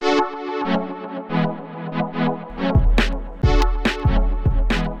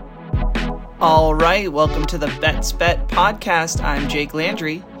right, welcome to the Bets Bet podcast. I'm Jake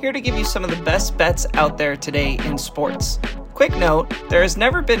Landry, here to give you some of the best bets out there today in sports. Quick note, there has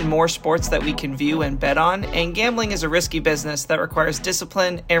never been more sports that we can view and bet on, and gambling is a risky business that requires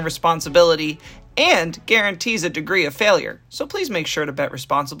discipline and responsibility and guarantees a degree of failure. So please make sure to bet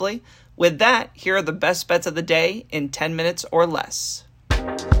responsibly. With that, here are the best bets of the day in 10 minutes or less.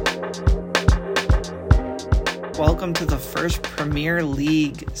 Welcome to the first Premier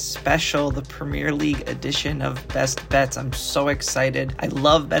League special, the Premier League edition of Best Bets. I'm so excited. I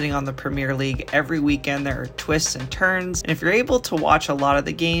love betting on the Premier League. Every weekend there are twists and turns. And if you're able to watch a lot of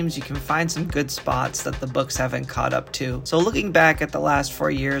the games, you can find some good spots that the books haven't caught up to. So looking back at the last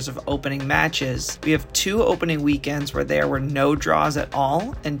 4 years of opening matches, we have 2 opening weekends where there were no draws at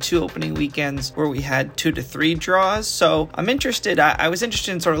all, and 2 opening weekends where we had 2 to 3 draws. So I'm interested. I was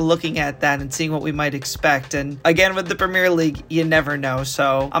interested in sort of looking at that and seeing what we might expect. And again, with the Premier League, you never know.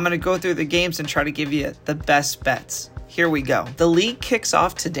 So I'm going to go through the games and try to give you the best bets. Here we go. The league kicks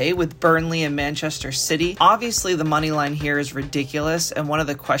off today with Burnley and Manchester City. Obviously, the money line here is ridiculous, and one of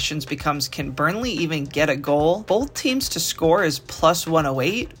the questions becomes, can Burnley even get a goal? Both teams to score is plus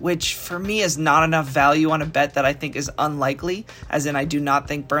 108, which for me is not enough value on a bet that I think is unlikely, as in I do not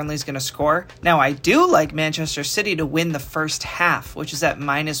think Burnley's going to score. Now, I do like Manchester City to win the first half, which is at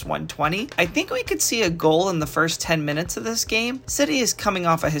minus 120. I think we could see a goal in the first 10 minutes of this game. City is coming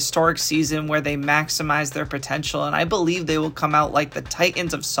off a historic season where they maximize their potential, and I believe they will come out like the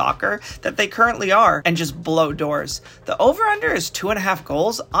Titans of soccer that they currently are and just blow doors. The over-under is 2.5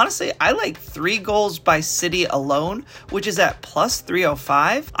 goals. Honestly, I like 3 goals by City alone, which is at plus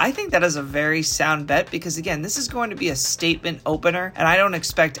 305. I think that is a very sound bet because, again, this is going to be a statement opener, and I don't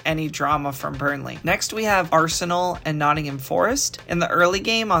expect any drama from Burnley. Next, we have Arsenal and Nottingham Forest. In the early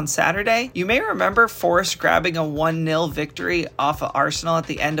game on Saturday, you may remember Forest grabbing a 1-0 victory off of Arsenal at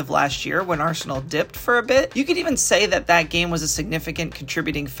the end of last year when Arsenal dipped for a bit. You could even say that game was a significant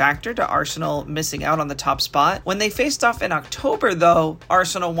contributing factor to Arsenal missing out on the top spot. When they faced off in October, though,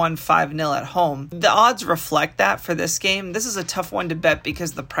 Arsenal won 5-0 at home. The odds reflect that for this game. This is a tough one to bet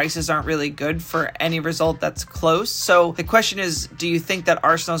because the prices aren't really good for any result that's close. So the question is, do you think that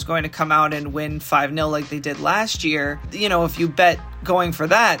Arsenal is going to come out and win 5-0 like they did last year? You know, if you bet going for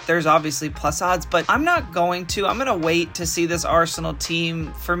that, there's obviously plus odds, but I'm not going to. I'm going to wait to see this Arsenal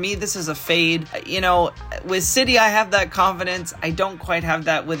team. For me, this is a fade. You know, with City, I have that confidence. I don't quite have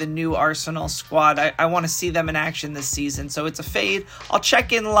that with a new Arsenal squad. I want to see them in action this season, so it's a fade. I'll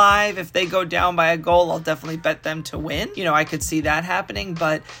check in live. If they go down by a goal, I'll definitely bet them to win. You know, I could see that happening,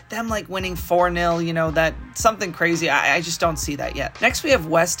 but them like winning 4-0, you know, that something crazy. I just don't see that yet. Next, we have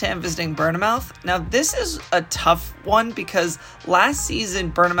West Ham visiting Bournemouth. Now, this is a tough one because last season,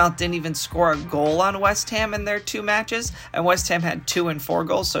 Bournemouth didn't even score a goal on West Ham in their 2 matches, and West Ham had 2 and 4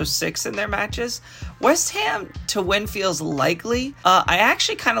 goals, so 6 in their matches. West Ham to win feels likely. I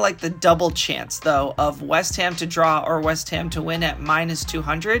actually kind of like the double chance, though, of West Ham to draw or West Ham to win at minus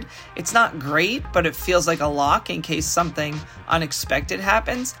 200. It's not great, but it feels like a lock in case something unexpected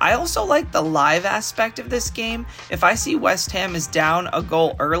happens. I also like the live aspect of this game. If I see West Ham is down a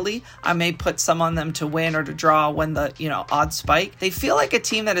goal early, I may put some on them to win or to draw when the, odds spike. They feel like a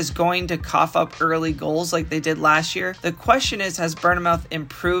team that is going to cough up early goals like they did last year. The question is, has Bournemouth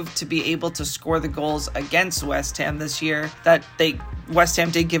improved to be able to score the goals against West Ham this year that West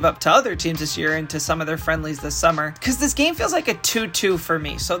Ham did give up to other teams this year and to some of their friendlies this summer? Because this game feels like a 2-2 for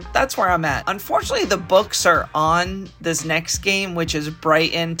me, so that's where I'm at. Unfortunately, the books are on this next game, which is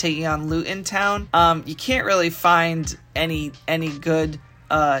Brighton taking on Luton Town. You can't really find any good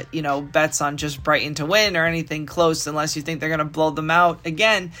bets on just Brighton to win or anything close unless you think they're going to blow them out.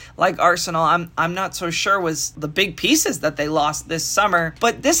 Again, like Arsenal, I'm not so sure was the big pieces that they lost this summer,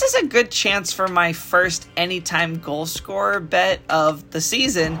 but this is a good chance for my first anytime goal scorer bet of the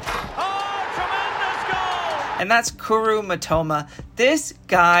season. And that's Kuru Mitoma. This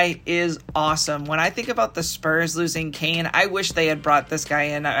guy is awesome. When I think about the Spurs losing Kane, I wish they had brought this guy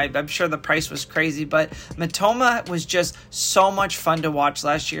in. I'm sure the price was crazy, but Mitoma was just so much fun to watch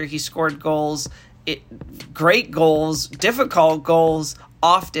last year. He scored goals, great goals, difficult goals,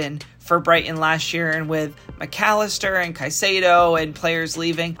 often for Brighton last year, and with McAllister and Caicedo and players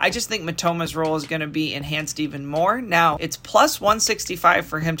leaving, I just think Mitoma's role is going to be enhanced even more. Now, it's plus 165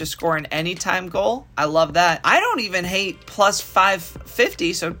 for him to score an anytime goal. I love that. I don't even hate plus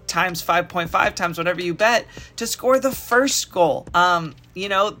 550, so times 5.5 times whatever you bet, to score the first goal.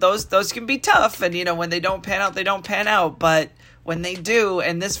 Those can be tough, and when they don't pan out, they don't pan out, but when they do,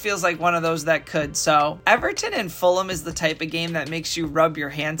 and this feels like one of those that could. So Everton and Fulham is the type of game that makes you rub your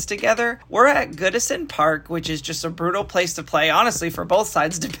hands together. We're at Goodison Park, which is just a brutal place to play, honestly, for both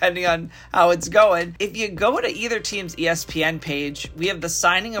sides, depending on how it's going. If you go to either team's ESPN page, we have the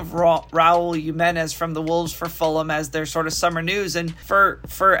signing of Raul Jimenez from the Wolves for Fulham as their sort of summer news. And for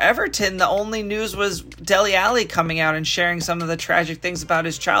Everton, the only news was Dele Alli coming out and sharing some of the tragic things about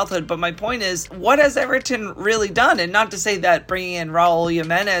his childhood. But my point is, what has Everton really done? And not to say that bringing in Raul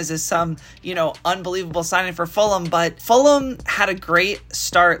Jimenez is some, unbelievable signing for Fulham, but Fulham had a great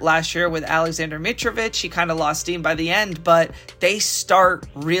start last year with Alexander Mitrovic. He kind of lost steam by the end, but they start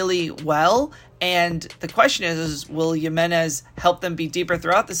really well. And the question is will Jimenez help them be deeper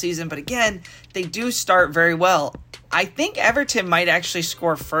throughout the season? But again, they do start very well. I think Everton might actually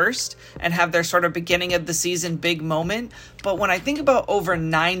score first and have their sort of beginning of the season big moment. But when I think about over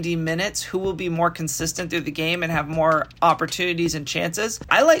 90 minutes, who will be more consistent through the game and have more opportunities and chances,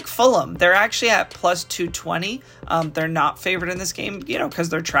 I like Fulham. They're actually at plus 220. They're not favored in this game, because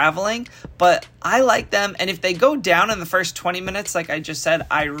they're traveling. But I like them. And if they go down in the first 20 minutes, like I just said,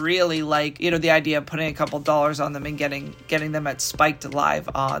 I really like, the idea of putting a couple dollars on them and getting them at spiked live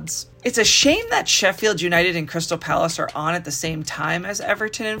odds. It's a shame that Sheffield United and Crystal Palace are on at the same time as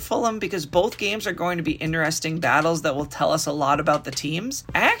Everton and Fulham, because both games are going to be interesting battles that will tell us a lot about the teams.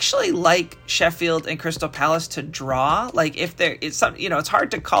 I actually like Sheffield and Crystal Palace to draw. Like if it's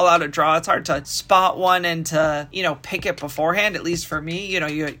hard to call out a draw. It's hard to spot one and to, pick it beforehand, at least for me.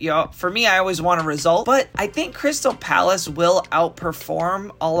 For me, I always want a result, but I think Crystal Palace will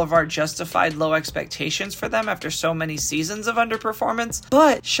outperform all of our justified low expectations for them after so many seasons of underperformance.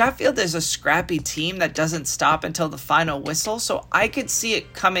 But Sheffield is a scrappy team that doesn't stop until the final whistle, so I could see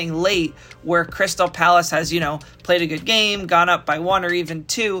it coming late where Crystal Palace has, played a good game, gone up by 1 or even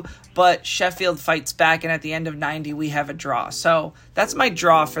 2, but Sheffield fights back, and at the end of 90, we have a draw. So that's my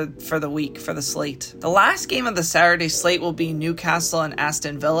draw for the week, for the slate. The last game of the Saturday slate will be Newcastle and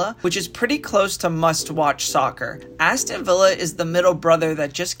Aston Villa, which is pretty close to must-watch soccer. Aston Villa is the middle brother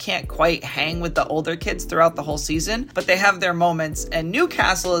that just can't quite hang with the older kids throughout the whole season, but they have their moments, and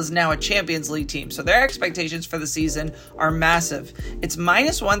Newcastle is now a Champions League team, so their expectations for the season are massive. It's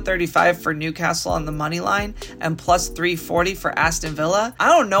minus 135 for Newcastle on the money line, and plus 340 for Aston Villa. I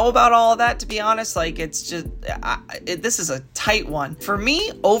don't know about all of that, to be honest. Like, it's just this is a tight one for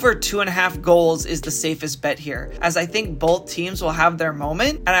me. Over 2.5 goals is the safest bet here, as I think both teams will have their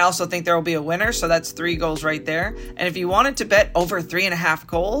moment, and I also think there will be a winner, so that's 3 goals right there. And if you wanted to bet over 3.5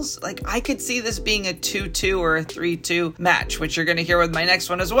 goals, like, I could see this being a 2-2 or a 3-2 match, which you're going to hear with my next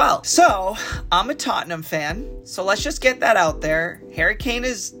one as well. So I'm a Tottenham fan, so let's just get that out there. Harry Kane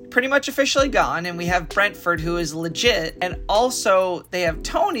is pretty much officially gone, and we have Brentford, who is legit, and also they have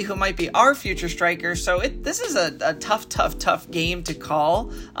Tony, who might be our future striker. So this is a tough game to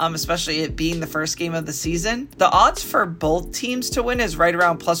call, especially it being the first game of the season. The odds for both teams to win is right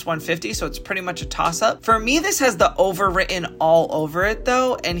around plus 150, so it's pretty much a toss-up. For me, this has the over written all over it,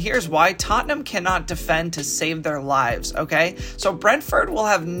 though, and here's why. Tottenham cannot defend to save their lives, okay? So Brentford will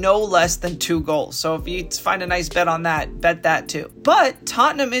have no less than 2 goals, so if you find a nice bet on that, bet that too. But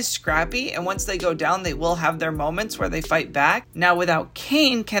Tottenham is scrappy, and once they go down, they will have their moments where they fight back. Now, without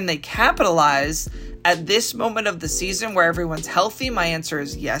Kane, can they capitalize at this moment of the season where everyone's healthy? My answer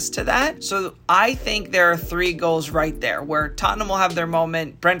is yes to that. So I think there are 3 goals right there where Tottenham will have their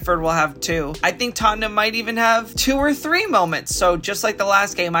moment, Brentford will have 2. I think Tottenham might even have 2 or 3 moments. So just like the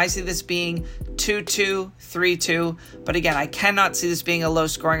last game, I see this being 2-2, 3-2. But again, I cannot see this being a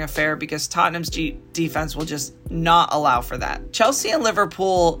low-scoring affair because Tottenham's defense will just not allow for that. Chelsea and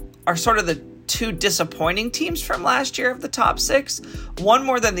Liverpool are sort of the 2 disappointing teams from last year of the top 6. One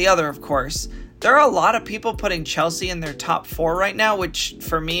more than the other, of course. There are a lot of people putting Chelsea in their top 4 right now, which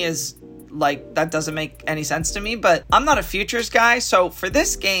for me is like, that doesn't make any sense to me, but I'm not a futures guy. So for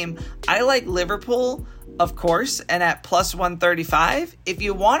this game, I like Liverpool, of course, and at plus 135. If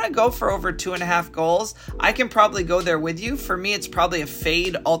you want to go for over 2.5 goals, I can probably go there with you. For me, it's probably a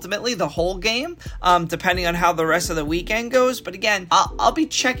fade ultimately the whole game, depending on how the rest of the weekend goes. But again, I'll be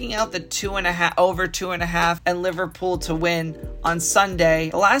checking out the 2.5 over 2.5 and Liverpool to win on Sunday.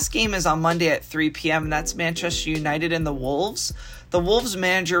 The last game is on Monday at 3 p.m. and that's Manchester United and the Wolves. The Wolves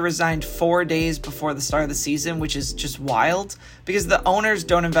manager resigned 4 days before the start of the season, which is just wild because the owners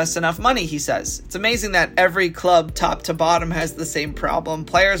don't invest enough money, he says. It's amazing that every club, top to bottom, has the same problem.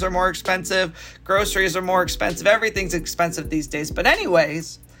 Players are more expensive, groceries are more expensive, everything's expensive these days. But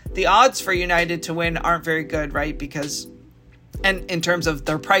anyways, the odds for United to win aren't very good, right? And in terms of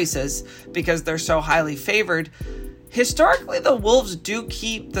their prices, because they're so highly favored. Historically, the Wolves do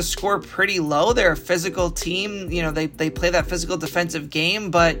keep the score pretty low. They're a physical team. They play that physical defensive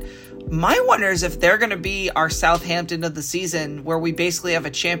game, but my wonder is if they're going to be our Southampton of the season, where we basically have a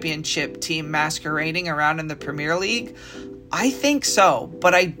championship team masquerading around in the Premier League. I think so,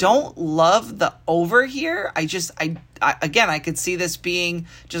 but I don't love the over here. I could see this being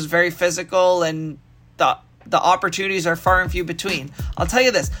just very physical, and the opportunities are far and few between. I'll tell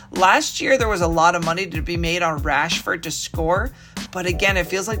you this. Last year, there was a lot of money to be made on Rashford to score. But again, it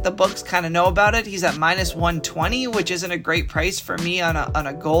feels like the books kind of know about it. He's at minus 120, which isn't a great price for me on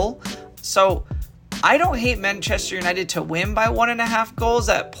a goal. So I don't hate Manchester United to win by 1.5 goals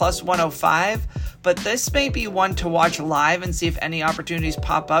at plus 105. But this may be one to watch live and see if any opportunities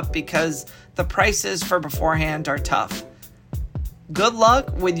pop up, because the prices for beforehand are tough. Good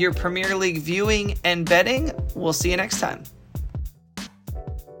luck with your Premier League viewing and betting. We'll see you next time.